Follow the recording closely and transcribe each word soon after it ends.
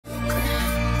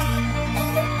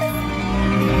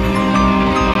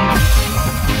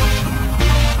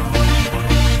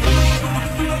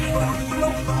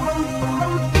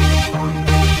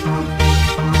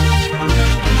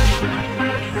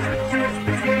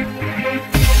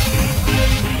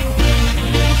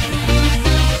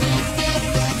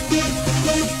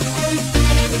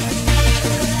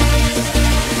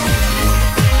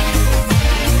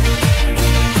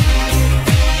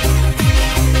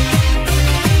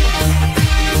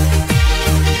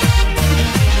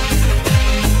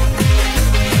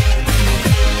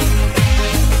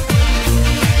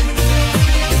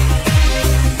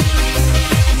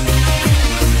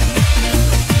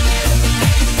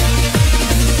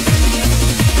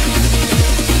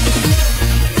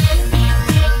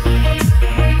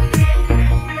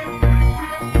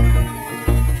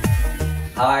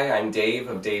I'm Dave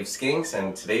of Dave Skinks, and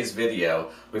in today's video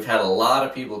we've had a lot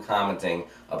of people commenting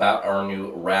about our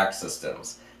new rack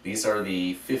systems. These are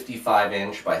the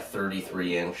 55-inch by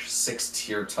 33-inch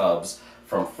 6-tier tubs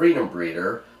from Freedom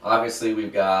Breeder. Obviously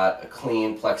we've got a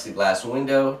clean plexiglass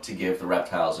window to give the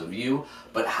reptiles a view,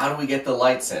 but how do we get the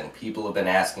lights in? People have been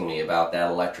asking me about that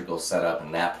electrical setup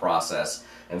and that process,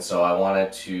 and so I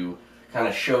wanted to kind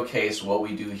of showcase what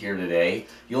we do here today.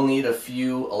 You'll need a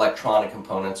few electronic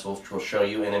components, which we'll show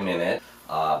you in a minute,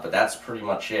 but that's pretty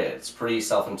much it. It's pretty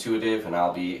self-intuitive, and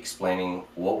I'll be explaining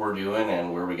what we're doing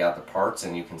and where we got the parts,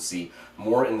 and you can see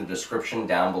more in the description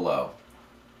down below.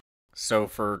 So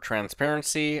for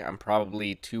transparency, I'm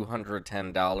probably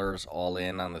 $210 all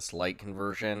in on this light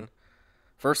conversion.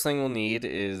 First thing we'll need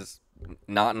is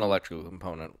not an electrical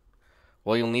component.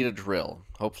 Well, you'll need a drill.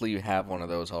 Hopefully you have one of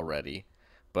those already.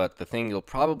 But the thing you'll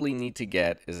probably need to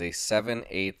get is a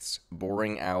 7/8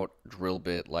 boring out drill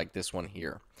bit like this one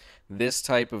here. This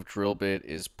type of drill bit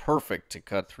is perfect to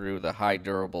cut through the high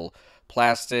durable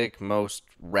plastic most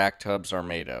rack tubs are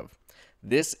made of.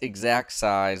 This exact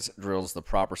size drills the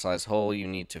proper size hole you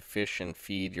need to fish and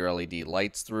feed your LED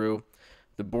lights through.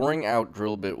 The boring out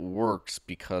drill bit works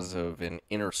because of an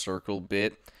inner circle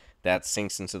bit that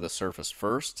sinks into the surface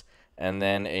first, and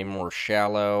then a more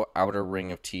shallow outer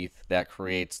ring of teeth that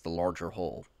creates the larger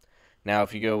hole. Now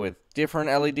if you go with different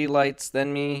LED lights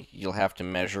than me, you'll have to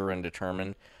measure and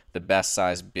determine the best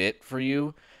size bit for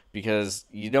you, because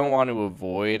you don't want to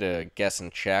avoid a guess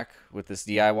and check with this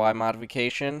DIY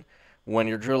modification. When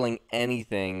you're drilling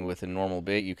anything with a normal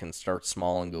bit, you can start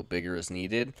small and go bigger as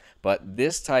needed, but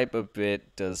this type of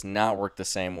bit does not work the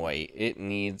same way. It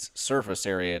needs surface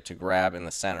area to grab in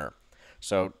the center.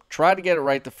 So try to get it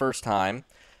right the first time.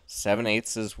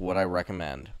 7/8 is what I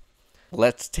recommend.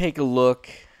 Let's take a look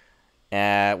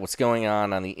at what's going on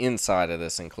the inside of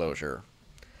this enclosure.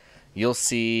 You'll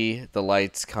see the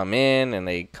lights come in and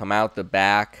they come out the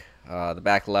back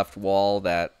left wall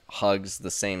that hugs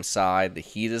the same side the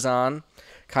heat is on.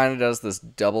 Kind of does this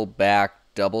double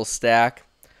back, double stack.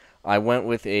 I went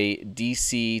with a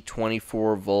DC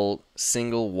 24 volt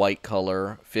single white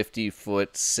color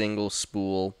 50-foot single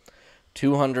spool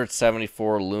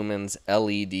 274 lumens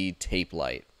LED tape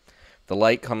light. The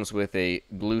light comes with a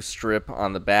glue strip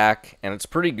on the back, and it's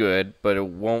pretty good, but it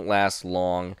won't last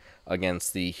long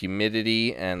against the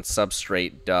humidity and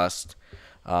substrate dust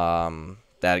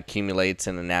that accumulates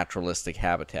in a naturalistic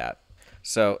habitat.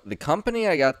 So the company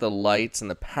I got the lights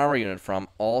and the power unit from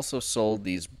also sold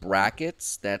these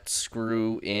brackets that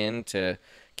screw in to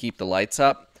keep the lights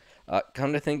up.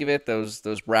 Come to think of it, those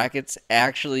brackets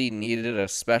actually needed a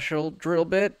special drill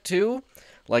bit too,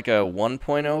 like a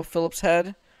 1.0 Phillips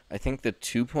head. I think the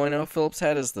 2.0 Phillips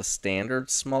head is the standard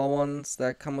small ones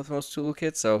that come with most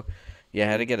toolkits, so yeah,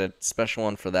 I had to get a special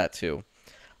one for that too.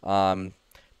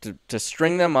 To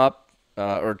string them up,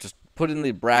 or just put in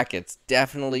the brackets,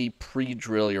 definitely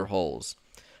pre-drill your holes.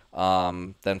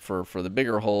 Then for the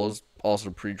bigger holes,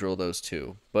 also pre-drill those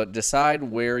too. But decide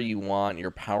where you want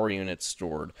your power unit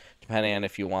stored, depending on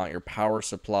if you want your power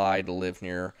supply to live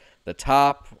near the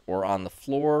top or on the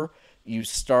floor. You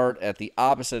start at the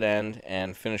opposite end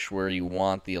and finish where you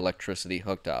want the electricity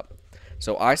hooked up.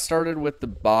 So I started with the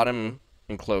bottom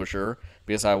enclosure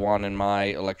because I wanted my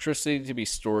electricity to be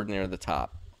stored near the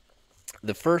top.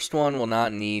 The first one will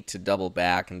not need to double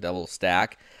back and double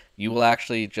stack. You will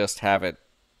actually just have it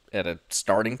at a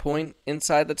starting point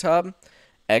inside the tub,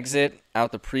 exit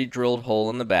out the pre-drilled hole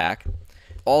in the back.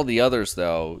 All the others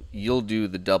though, you'll do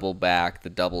the double back, the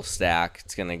double stack.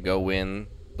 It's going to go in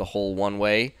the hole one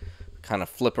way, kind of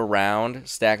flip around,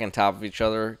 stack on top of each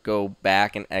other, go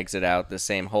back and exit out the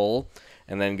same hole,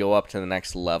 and then go up to the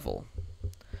next level.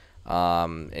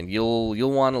 And you'll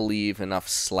want to leave enough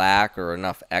slack or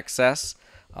enough excess.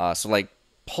 So like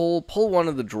pull one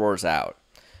of the drawers out,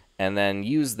 and then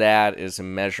use that as a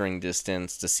measuring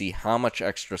distance to see how much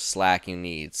extra slack you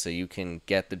need so you can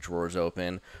get the drawers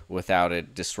open without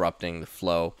it disrupting the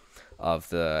flow of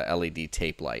the LED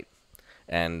tape light.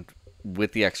 And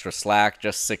with the extra slack,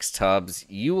 just 6 tubs,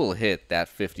 you will hit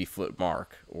that 50-foot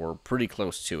mark or pretty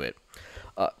close to it.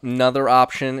 Another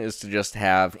option is to just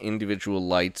have individual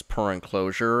lights per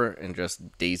enclosure and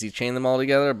just daisy chain them all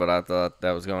together, but I thought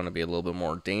that was going to be a little bit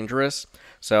more dangerous,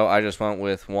 so I just went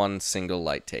with one single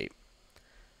light tape.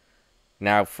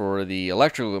 Now for the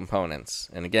electrical components,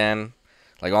 and again,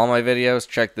 like all my videos,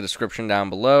 check the description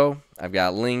down below. I've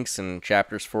got links and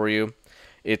chapters for you.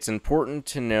 It's important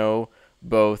to know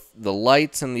both the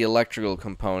lights and the electrical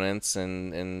components,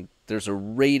 and there's a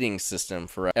rating system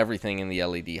for everything in the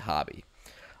LED hobby.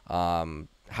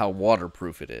 How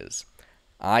waterproof it is.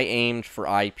 I aimed for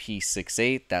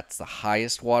IP68. That's the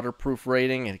highest waterproof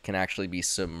rating. It can actually be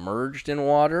submerged in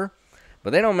water, but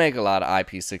they don't make a lot of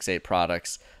IP68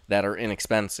 products that are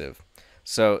inexpensive.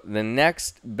 So the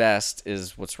next best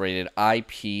is what's rated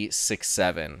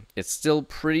IP67. It's still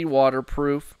pretty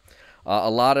waterproof.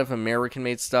 A lot of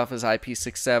American-made stuff is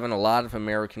IP67. A lot of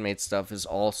American-made stuff is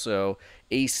also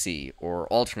AC, or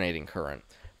alternating current.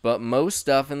 But most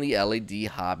stuff in the LED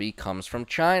hobby comes from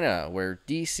China, where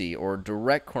DC, or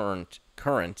direct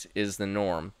current is the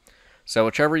norm. So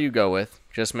whichever you go with,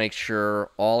 just make sure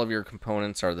all of your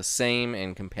components are the same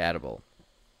and compatible.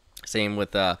 Same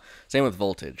with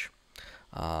voltage.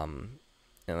 And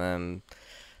then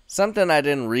something I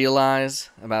didn't realize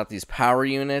about these power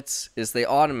units is they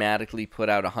automatically put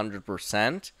out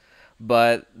 100%,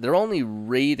 but they're only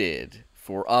rated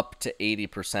for up to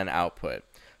 80% output.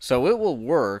 So it will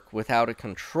work without a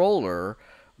controller,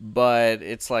 but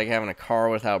it's like having a car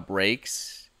without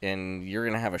brakes, and you're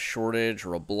going to have a shortage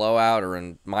or a blowout, or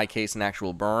in my case, an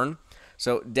actual burn.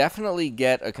 So definitely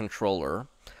get a controller.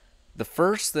 The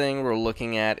first thing we're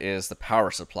looking at is the power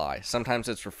supply. Sometimes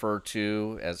it's referred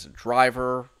to as a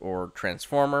driver or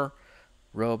transformer.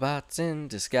 Robots in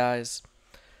disguise.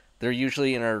 They're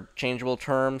usually interchangeable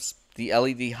terms. The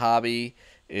LED hobby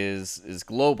is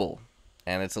global,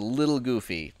 and it's a little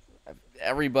goofy.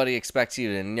 Everybody expects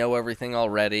you to know everything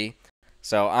already.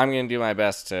 So I'm going to do my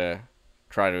best to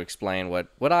try to explain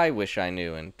what I wish I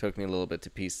knew, and it took me a little bit to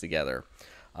piece together.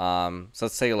 So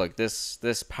let's take a look.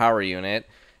 This power unit,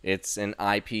 it's an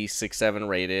IP67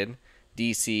 rated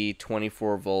DC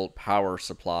 24 volt power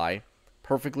supply,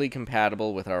 perfectly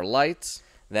compatible with our lights.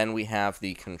 Then we have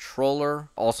the controller,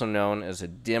 also known as a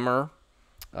dimmer.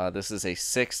 This is a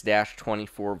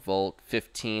 6-24 volt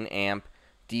 15 amp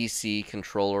DC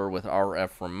controller with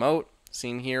RF remote,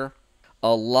 seen here.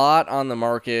 A lot on the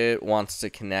market wants to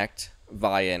connect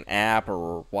via an app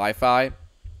or Wi-Fi.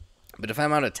 But if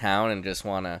I'm out of town and just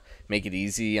want to make it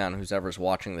easy on whoever's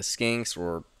watching the skinks,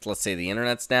 or let's say the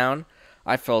internet's down,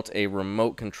 I felt a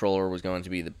remote controller was going to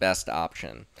be the best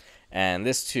option. And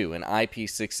this too, an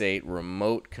IP68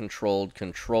 remote controlled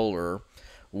controller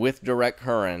with direct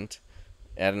current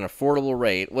at an affordable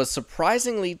rate, was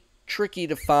surprisingly tricky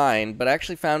to find, but I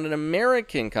actually found an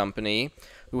American company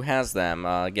who has them.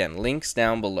 Again, links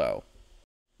down below.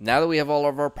 Now that we have all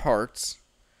of our parts,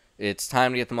 it's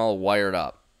time to get them all wired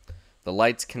up. The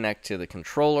lights connect to the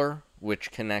controller,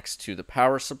 which connects to the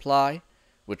power supply,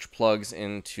 which plugs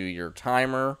into your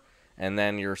timer, and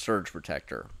then your surge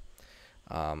protector.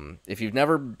 If you've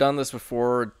never done this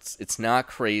before, it's not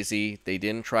crazy. They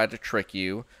didn't try to trick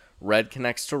you. Red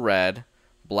connects to red,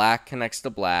 black connects to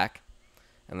black,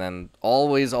 and then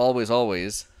always, always,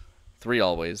 always, three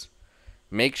always,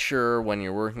 make sure when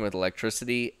you're working with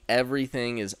electricity,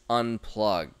 everything is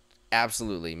unplugged.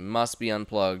 Absolutely must be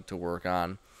unplugged to work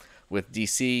on. With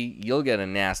DC, you'll get a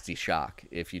nasty shock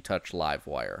if you touch live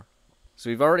wire. So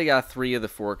we've already got 3 of the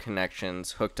 4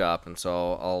 connections hooked up, and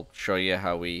so I'll show you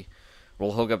how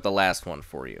we'll hook up the last one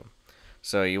for you.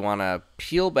 So you want to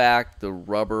peel back the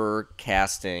rubber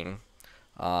casting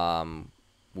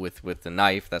with the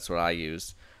knife. That's what I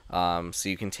used. So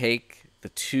you can take the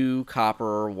 2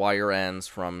 copper wire ends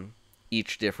from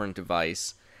each different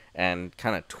device and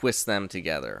kind of twist them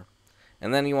together.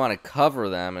 And then you want to cover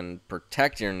them and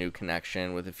protect your new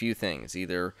connection with a few things.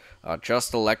 Either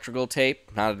just electrical tape,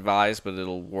 not advised, but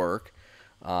it'll work.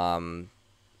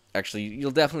 Actually, you'll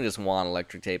definitely just want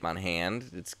electric tape on hand.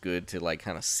 It's good to like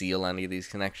kind of seal any of these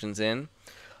connections in.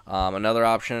 Another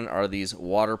option are these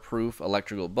waterproof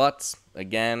electrical butts.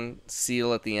 Again,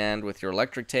 seal at the end with your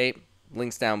electric tape.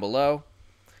 Links down below.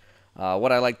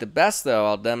 What I like the best, though,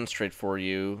 I'll demonstrate for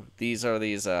you. These are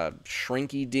these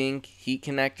shrinky-dink heat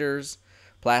connectors.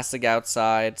 Plastic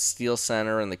outside, steel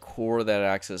center, and the core that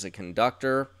acts as a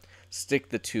conductor. Stick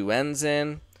the 2 ends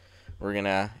in. We're going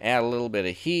to add a little bit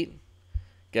of heat.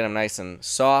 Get them nice and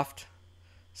soft.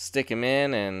 Stick them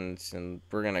in, and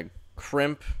we're going to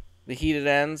crimp the heated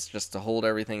ends just to hold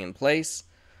everything in place.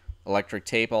 Electric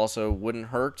tape also wouldn't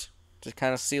hurt to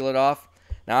kind of seal it off.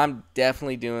 Now, I'm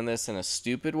definitely doing this in a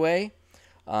stupid way.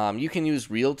 You can use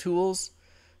real tools,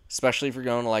 especially if you're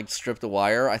going to like strip the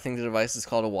wire. I think the device is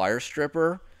called a wire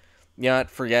stripper. You know what?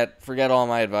 Forget all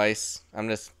my advice. I'm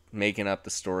just making up the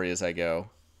story as I go.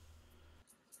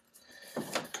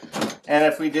 And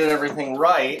if we did everything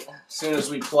right, as soon as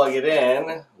we plug it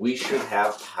in, we should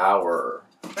have power.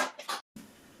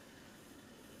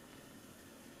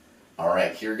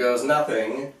 Alright, here goes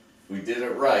nothing. We did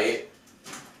it right.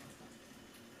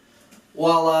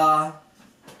 Voila!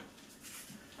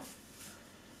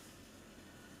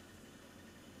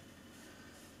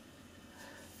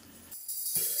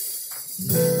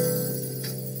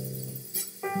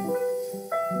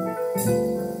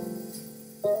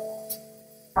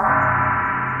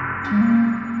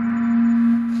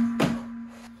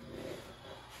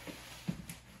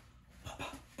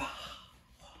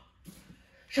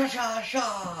 Sha sha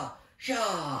sha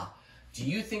sha. Do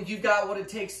you think you've got what it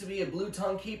takes to be a blue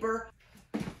tongue keeper?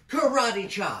 Karate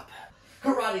chop.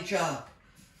 Karate chop.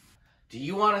 Do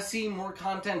you want to see more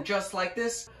content just like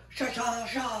this? Sha sha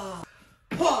sha.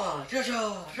 Hua sha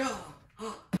sha sha.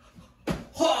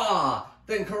 Hua.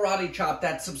 Then karate chop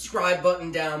that subscribe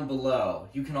button down below.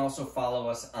 You can also follow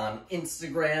us on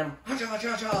Instagram.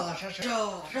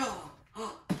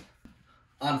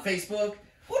 On Facebook.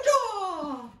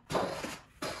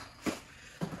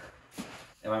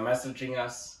 And by messaging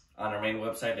us on our main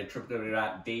website at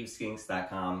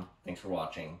www.daveskinks.com. Thanks for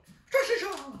watching.